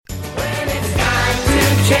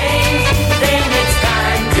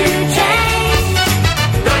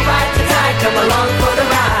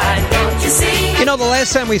The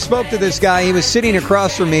last time we spoke to this guy, he was sitting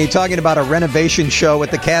across from me talking about a renovation show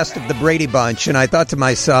with the cast of the Brady Bunch, and I thought to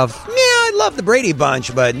myself, I love the Brady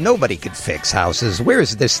Bunch, but nobody could fix houses. Where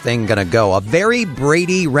is this thing going to go? A Very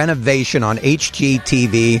Brady Renovation on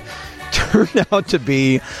HGTV turned out to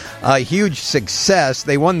be a huge success.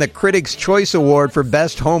 They won the Critics' Choice Award for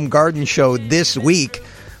Best Home Garden Show this week.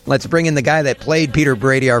 Let's bring in the guy that played Peter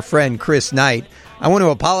Brady, our friend Chris Knight. I want to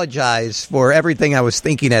apologize for everything I was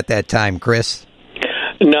thinking at that time, Chris.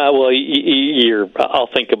 No, well, I'll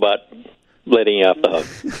think about letting you off the hook.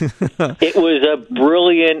 It was a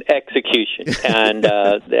brilliant execution, and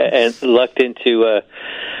lucked into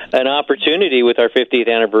an opportunity with our 50th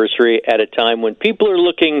anniversary at a time when people are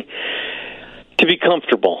looking to be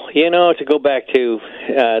comfortable, to go back to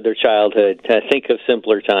their childhood, think of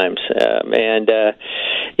simpler times, that's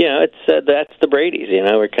the Bradys.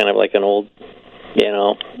 We're kind of like an old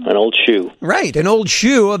shoe. Right, an old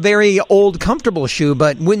shoe, a very old, comfortable shoe.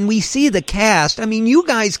 But when we see the cast, you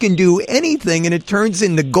guys can do anything and it turns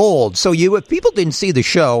into gold. So if people didn't see the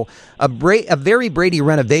show, a Very Brady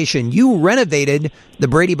Renovation, you renovated the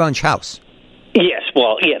Brady Bunch house. Yes,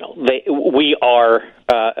 well, we are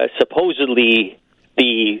supposedly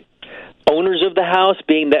the owners of the house,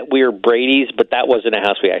 being that we're Brady's, but that wasn't a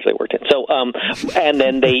house we actually worked in. So, and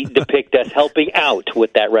then they depict us helping out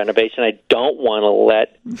with that renovation. I don't want to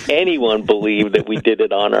let anyone believe that we did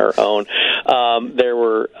it on our own. There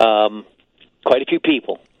were quite a few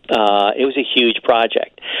people. It was a huge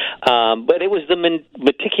project, but it was the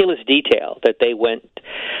meticulous detail that they went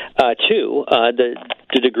to the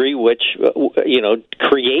degree which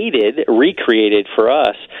recreated for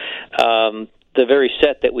us the very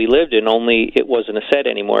set that we lived in. Only it wasn't a set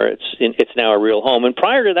anymore. It's now a real home. And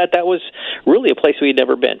prior to that was really a place we had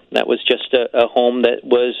never been. That was just a home that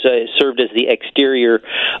was served as the exterior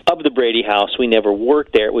of the Brady house. We never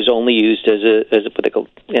worked there. It was only used as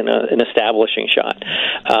an establishing shot.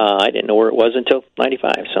 I didn't know where it was until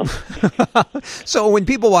 '95. So, so when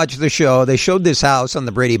people watch the show, they showed this house on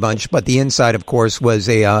the Brady Bunch, but the inside, of course, was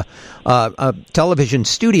a television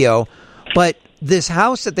studio. But this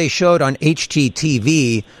house that they showed on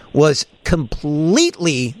HGTV was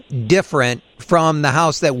completely different from the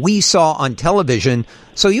house that we saw on television.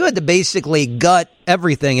 So you had to basically gut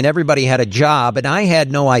everything, and everybody had a job. And I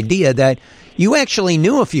had no idea that you actually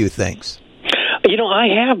knew a few things. I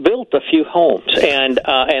have built a few homes, and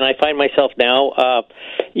I find myself now,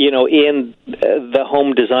 in the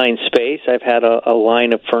home design space. I've had a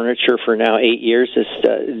line of furniture for now 8 years.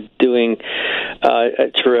 It's doing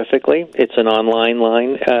terrifically. It's an online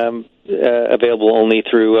line, available only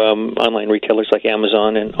through online retailers like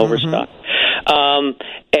Amazon and Overstock,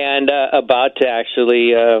 and about to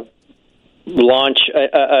actually launch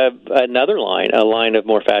another line, a line of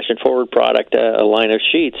more fashion-forward product, a line of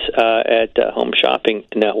sheets at Home Shopping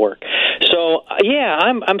Network. So,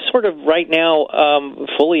 I'm sort of right now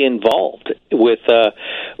fully involved with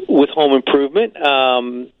home improvement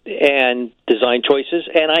and design choices,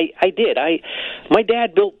 and my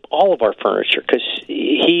dad built all of our furniture because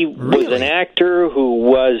he was an actor who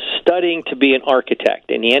was studying to be an architect,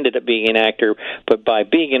 and he ended up being an actor, but by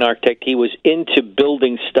being an architect, he was into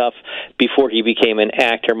building stuff before he became an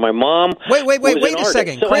actor. My mom wait a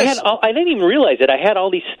second, so Chris. I didn't even realize it. I had all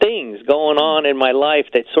these things going on in my life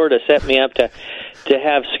that sort of set me up to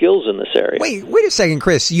have skills in this area. Wait a second,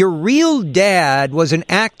 Chris. Your real dad was an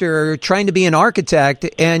actor trying to be an architect,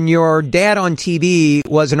 and your dad on TV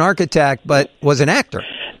was an architect but was an actor.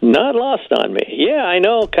 Not lost on me. Yeah, I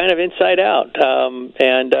know, kind of inside out.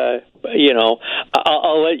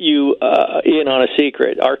 I'll let you in on a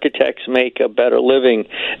secret. Architects make a better living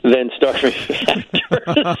than starving actors.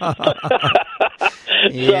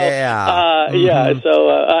 So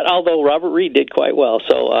although Robert Reed did quite well,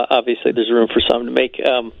 so obviously there's room for some to make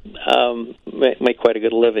quite a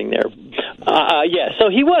good living there. So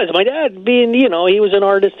he was. My dad being, he was an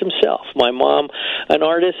artist himself. My mom, an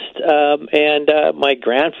artist, and my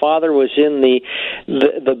grandfather was in the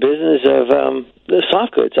business of the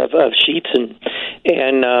soft goods of sheets and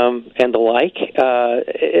the like,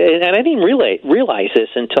 and I didn't realize this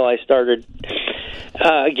until I started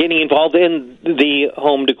getting involved in the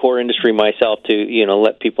home decor industry myself to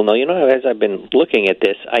let people know, as I've been looking at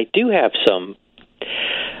this, I do have some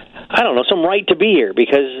right to be here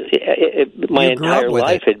because my entire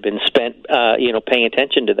life had been spent, paying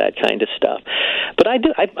attention to that kind of stuff. But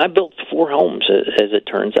I built 4 homes, as it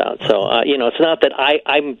turns out. So, it's not that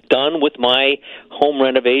I'm done with my home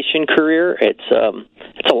renovation career. It's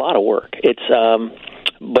a lot of work.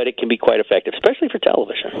 But it can be quite effective, especially for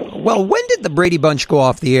television. Well, when did the Brady Bunch go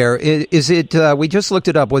off the air? Is it? We just looked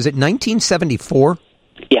it up. Was it 1974?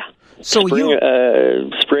 Yeah. So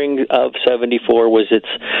spring of '74 was its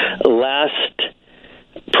last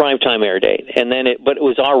primetime air date, and then but it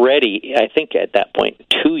was already, I think at that point,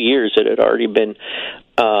 2 years it had already been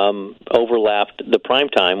overlapped the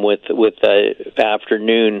primetime with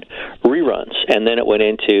afternoon reruns, and then it went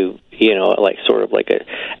into like sort of like a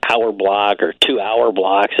hour block or 2 hour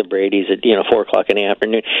blocks of Brady's at 4:00 in the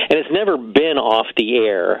afternoon, and it's never been off the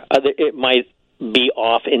air. It might be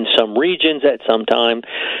off in some regions at some time,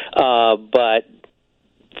 but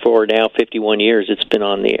for now 51 years it's been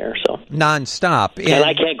on the air, so nonstop, and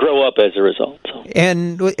I can't grow up as a result. So.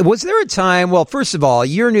 And was there a time? Well, first of all,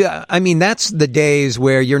 that's the days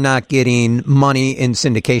where you're not getting money in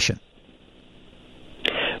syndication.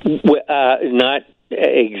 Not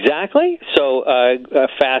exactly. So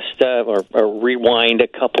fast or rewind a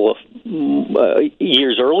couple of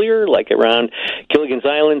years earlier, like around Gilligan's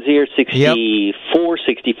Island's year, 64,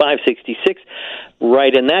 65, 66,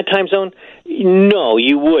 right in that time zone. No,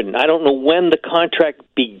 you wouldn't. I don't know when the contract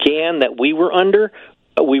began that we were under.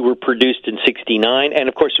 We were produced in 69, and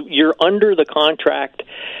of course you're under the contract.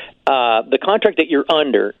 The contract that you're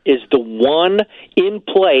under is the one in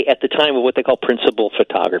play at the time of what they call principal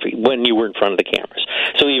photography, when you were in front of the cameras.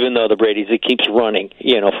 So even though the Brady's, it keeps running,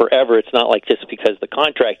 forever, it's not like just because the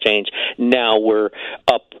contract changed, now we're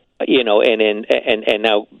up, and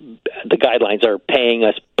now the guidelines are paying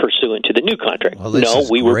us pursuant to the new contract. Well,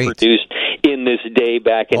 we were produced in this day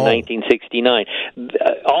back in 1969.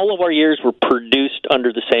 All of our years were produced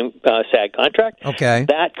under the same SAG contract. Okay.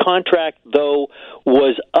 That contract, though,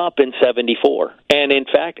 was up in 74. And, in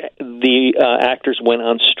fact, the actors went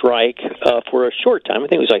on strike for a short time. I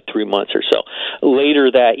think it was like 3 months or so.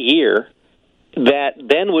 Later that year, that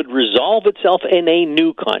then would resolve itself in a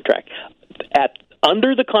new contract.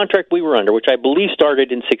 Under the contract we were under, which I believe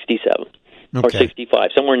started in 67. Okay. Or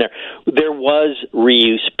 65, somewhere in there. There was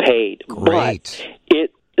reuse paid. Great.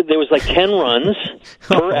 But there was like 10 runs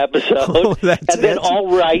per episode, and then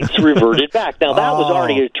all rights reverted back. Now, that was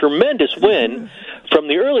already a tremendous win from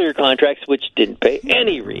the earlier contracts, which didn't pay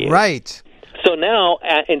any reuse. Right. So now,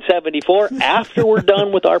 in 74, after we're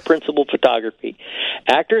done with our principal photography,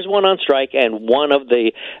 actors went on strike, and one of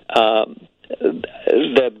the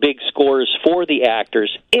big scores for the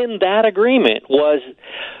actors in that agreement was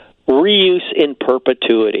reuse in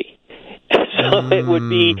perpetuity. So it would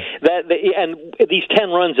be that, and these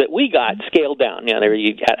 10 runs that we got scaled down.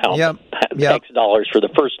 You got X dollars for the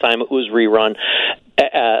first time it was rerun,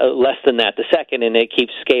 less than that the second, and it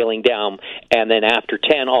keeps scaling down. And then after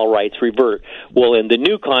 10, all rights revert. Well, in the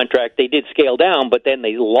new contract, they did scale down, but then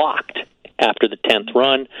they locked after the 10th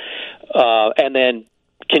run, and then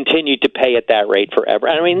continued to pay at that rate forever.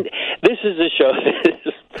 I mean, this is a show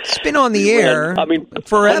that it's been on the air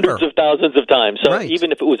forever. Hundreds of thousands of times. So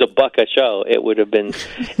even if it was $1 a show, it would have been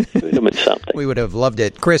something. We would have loved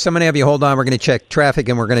it. Chris, I'm going to have you hold on. We're going to check traffic,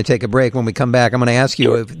 and we're going to take a break. When we come back, I'm going to ask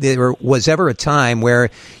you if there was ever a time where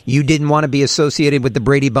you didn't want to be associated with the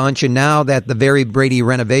Brady Bunch, and now that the Very Brady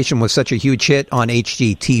Renovation was such a huge hit on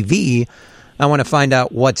HGTV, I want to find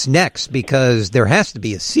out what's next, because there has to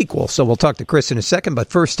be a sequel. So we'll talk to Chris in a second, but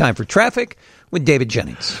first, time for traffic with David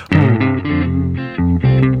Jennings.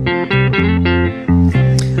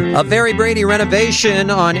 A Very Brady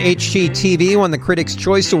Renovation on HGTV won the Critics'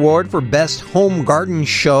 Choice Award for Best Home Garden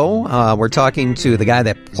Show. We're talking to the guy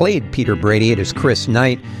that played Peter Brady. It is Chris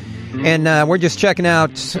Knight. And we're just checking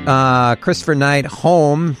out Christopher Knight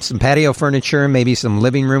home, some patio furniture, maybe some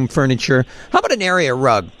living room furniture. How about an area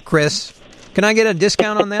rug, Chris? Can I get a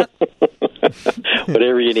discount on that?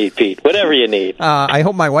 Whatever you need, Pete. Whatever you need. I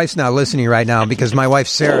hope my wife's not listening right now, because my wife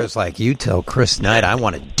Sarah is like, you tell Chris Knight I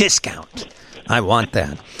want a discount. I want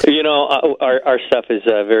that. Our stuff is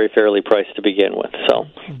very fairly priced to begin with. So,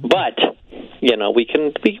 but we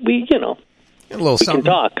can a little something,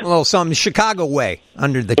 can talk. A little something Chicago way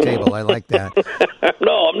under the table. I like that.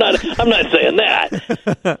 No, I'm not saying that.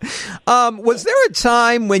 Was there a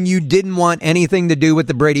time when you didn't want anything to do with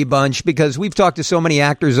the Brady Bunch? Because we've talked to so many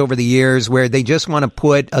actors over the years where they just want to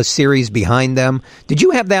put a series behind them. Did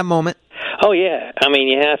you have that moment? Oh yeah, I mean,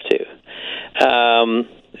 you have to.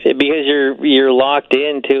 Because you're locked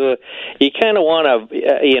into you kind of want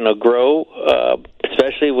to grow,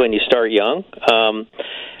 especially when you start young.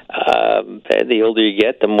 The older you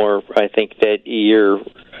get, the more I think that you're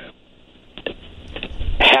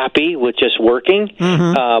happy with just working.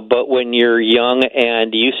 Mm-hmm. But when you're young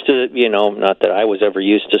and used to, not that I was ever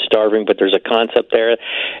used to starving, but there's a concept there.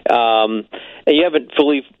 You haven't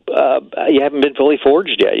been fully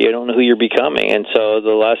forged yet. You don't know who you're becoming, and so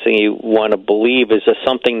the last thing you want to believe is that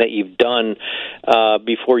something that you've done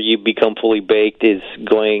before you become fully baked is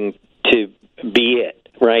going to be it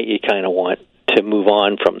right? You kind of want to move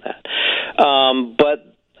on from that. But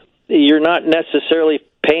you're not necessarily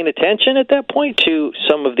paying attention at that point to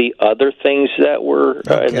some of the other things that were,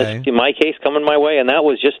 in my case, coming my way, and that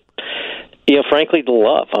was just, frankly, the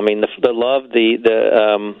love. I mean, the love,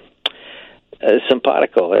 the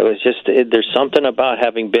simpatico. It was just, there's something about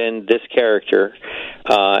having been this character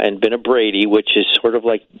and been a Brady, which is sort of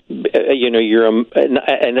like, you're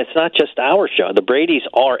and it's not just our show. The Bradys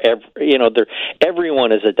are,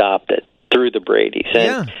 everyone is adopted through the Bradys,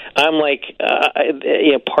 and I'm like,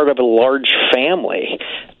 part of a large family,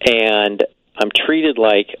 and I'm treated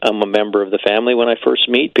like I'm a member of the family when I first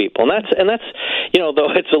meet people, and that's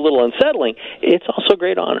though it's a little unsettling, it's also a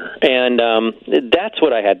great honor, and that's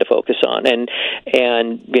what I had to focus on, and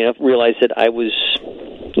realize that I was,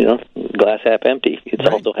 glass half empty. It's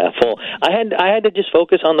also half full. I had to just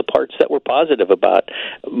focus on the parts that were positive about,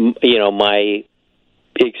 my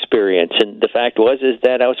experience, and the fact is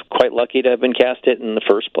that I was quite lucky to have been cast it in the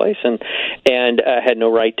first place, and had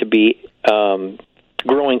no right to be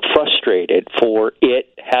growing frustrated for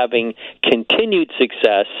it having continued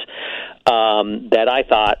success that I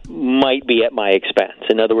thought might be at my expense.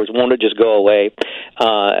 In other words, won't it just go away?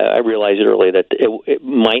 I realized early that it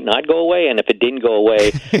might not go away, and if it didn't go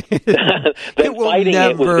away, then fighting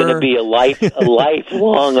it was going to be a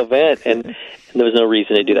lifelong event, and there was no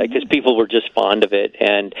reason to do that because people were just fond of it,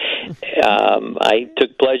 and I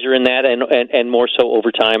took pleasure in that, and more so over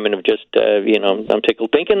time, and have just I'm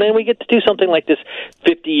tickled pink. And then we get to do something like this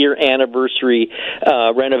 50-year anniversary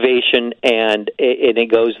renovation, and it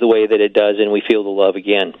goes the way that it does, and we feel the love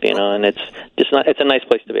again, and it's a nice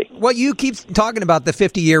place to be. Well, you keep talking about the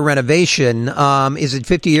 50-year renovation. Is it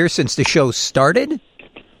 50 years since the show started?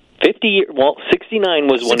 50 years. Well, 69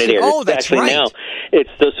 was when it aired. Oh, that's actually right. Now,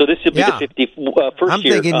 so this would be the 51st year. I'm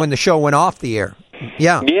thinking when the show went off the air.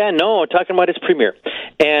 Yeah. Yeah, no, talking about its premiere.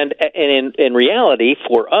 And in reality,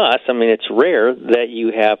 for us, I mean, it's rare that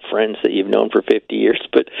you have friends that you've known for 50 years,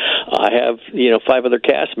 but I have, 5 other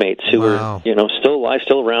castmates who are, still alive,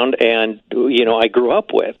 still around, and, I grew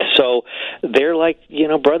up with. So they're like,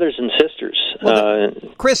 brothers and sisters. Well,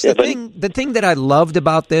 Chris, the thing that I loved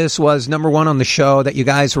about this was, number one, on the show, that you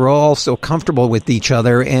guys were all so comfortable with each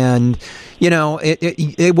other, and,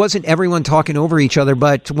 it wasn't everyone talking over each other,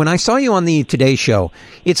 but when I saw you on the Today Show,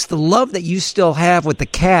 it's the love that you still have with the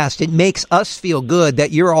cast. It makes us feel good that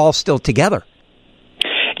you're all still together.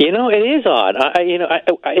 It is odd.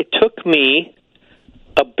 It took me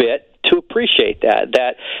a bit to appreciate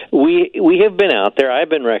that we have been out there. I've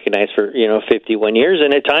been recognized for 51 years,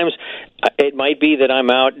 and at times it might be that I'm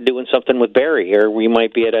out doing something with Barry, or we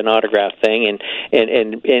might be at an autograph thing, and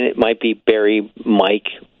it might be Barry, Mike,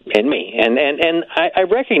 and me, and I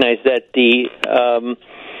recognize that the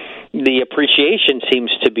appreciation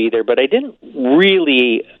seems to be there, but I didn't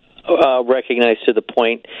really recognize to the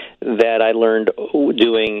point that I learned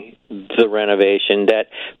doing the renovation that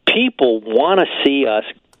people want to see us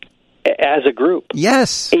as a group.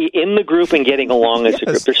 Yes. In the group and getting along as a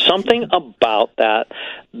group. There's something about that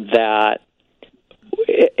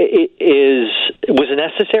was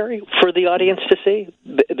necessary for the audience to see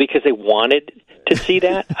because they wanted to see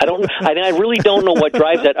that. I really don't know what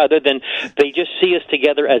drives that other than they just see us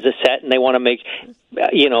together as a set and they want to make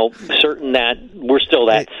certain that we're still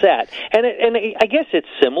that set. And I guess it's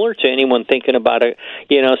similar to anyone thinking about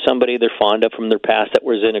somebody they're fond of from their past that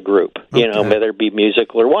was in a group, whether it be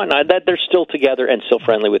musical or whatnot, that they're still together and still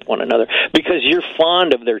friendly with one another because you're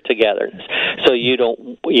fond of their togetherness. So you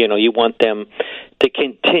don't, you want them to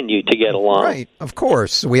continue to get along. Right, of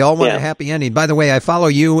course. We all want a happy ending. By the way, I follow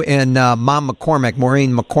you and Mom McCormick,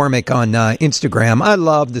 Maureen McCormick on Instagram. I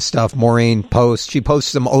love the stuff Maureen posts. She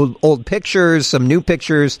posts some old pictures, some new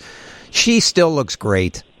pictures. She still looks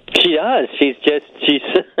great. She does. She's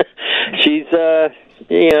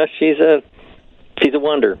a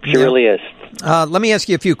wonder. She really is. Let me ask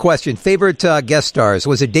you a few questions. Favorite guest stars?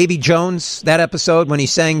 Was it Davy Jones, that episode when he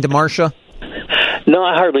sang to Marcia? No,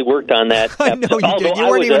 I hardly worked on that episode. I know you did. You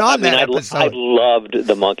weren't even on that episode. I loved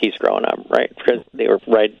the Monkees growing up, right? Because they were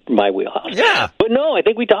right in my wheelhouse. Yeah. But no, I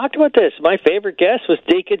think we talked about this. My favorite guest was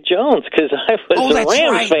Deacon Jones because I was a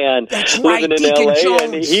Rams fan living in Deacon L.A. Jones.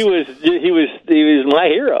 And he was my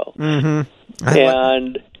hero. Mm-hmm.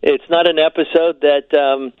 And it's not an episode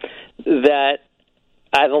that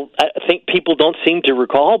I think people don't seem to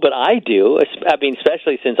recall, but I do. I mean,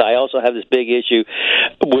 especially since I also have this big issue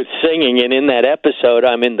with singing, and in that episode,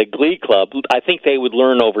 I'm in the Glee Club. I think they would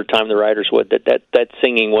learn over time, the writers would, that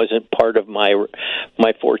singing wasn't part of my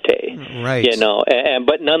forte, right?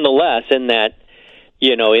 But nonetheless, in that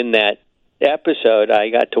episode, I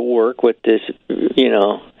got to work with this,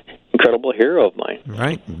 incredible hero of mine.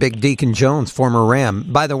 Right. Big Deacon Jones, former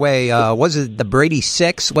Ram. By the way, was it the Brady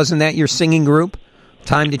Six? Wasn't that your singing group?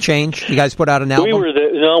 Time to Change? You guys put out an album? We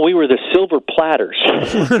were the Silver Platters. I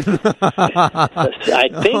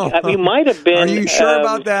think we might have been. Are you sure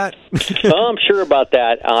about that? I'm sure about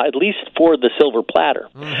that, at least for the Silver Platter,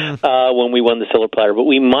 when we won the Silver Platter. But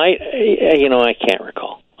we might, I can't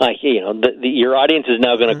recall. Your audience is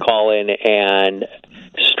now going to call in and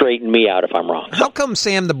straighten me out if I'm wrong. How come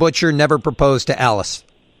Sam the Butcher never proposed to Alice?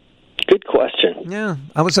 Good question. Yeah,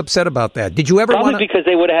 I was upset about that. Did you ever Probably because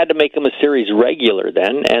they would have had to make him a series regular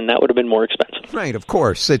then, and that would have been more expensive. Right, of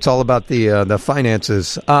course. It's all about the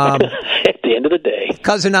finances. At the end of the day.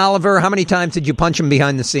 Cousin Oliver, how many times did you punch him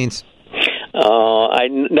behind the scenes?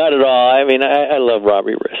 Not at all. I mean, I love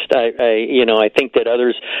Robbie Rist. I think that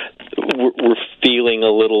others were feeling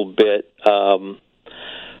a little bit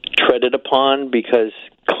treaded upon because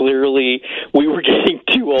clearly we were getting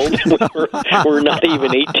too old. We're not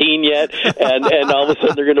even 18 yet, and all of a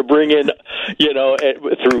sudden they're going to bring in,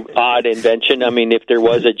 through odd invention. I mean, if there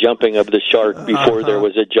was a jumping of the shark before there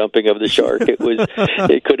was a jumping of the shark,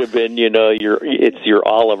 it could have been, it's your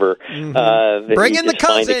Oliver. Bring in the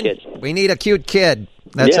cousin. We need a cute kid.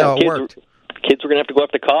 That's how it worked. Kids were going to have to go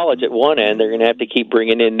off to college at one end. They're going to have to keep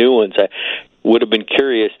bringing in new ones. I would have been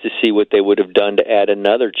curious to see what they would have done to add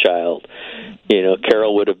another child.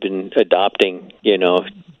 Carol would have been adopting, or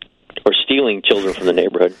stealing children from the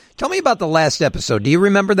neighborhood. Tell me about the last episode. Do you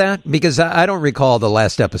remember that? Because I don't recall the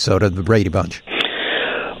last episode of the Brady Bunch.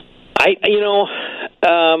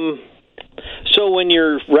 So when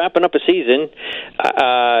you're wrapping up a season,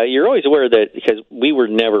 you're always aware that because we were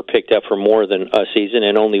never picked up for more than a season,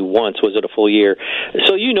 and only once was it a full year.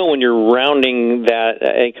 So when you're rounding that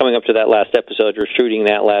and coming up to that last episode or shooting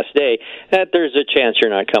that last day, that there's a chance you're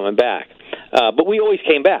not coming back. But we always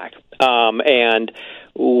came back, and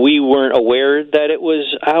we weren't aware that it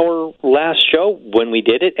was our last show when we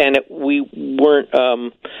did it, and we weren't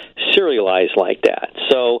serialized like that.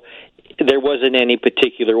 So there wasn't any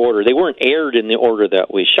particular order. They weren't aired in the order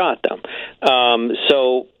that we shot them. I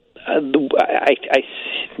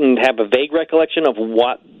have a vague recollection of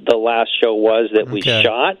what the last show was that we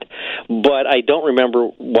shot, but I don't remember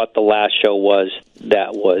what the last show was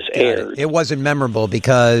that was aired. It wasn't memorable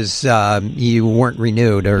because you weren't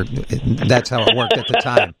renewed, or that's how it worked at the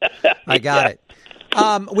time. I got it.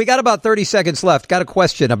 We got about 30 seconds left. Got a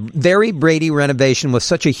question. A Very Brady Renovation was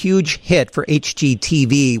such a huge hit for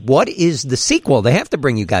HGTV. What is the sequel? They have to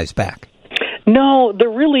bring you guys back. No, there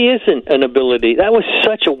really isn't an ability. That was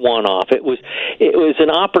such a one-off. It was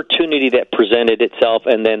an opportunity that presented itself,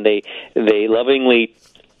 and then they lovingly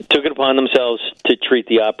took it upon themselves to treat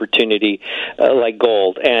the opportunity like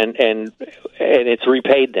gold, and it's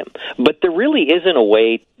repaid them. But there really isn't a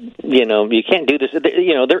way, you can't do this.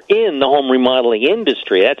 They're in the home remodeling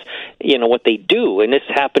industry. That's, what they do. And this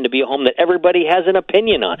happened to be a home that everybody has an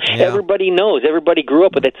opinion on. Yeah. Everybody knows. Everybody grew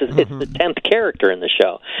up with it. It's the 10th character in the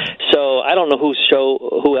show. So I don't know who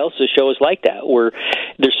else's show is like that, where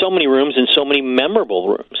there's so many rooms and so many memorable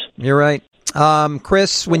rooms. You're right.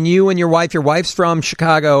 Chris, when you and your wife's from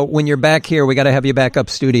Chicago, when you're back here, we got to have you back up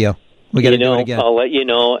studio. We got to do it again. I'll let you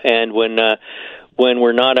know. And when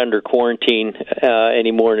we're not under quarantine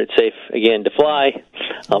anymore and it's safe again to fly,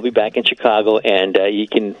 I'll be back in Chicago, and you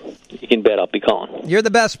can bet I'll be calling. You're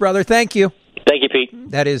the best, brother. Thank you. Thank you, Pete.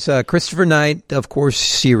 That is Christopher Knight. Of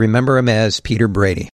course, you remember him as Peter Brady.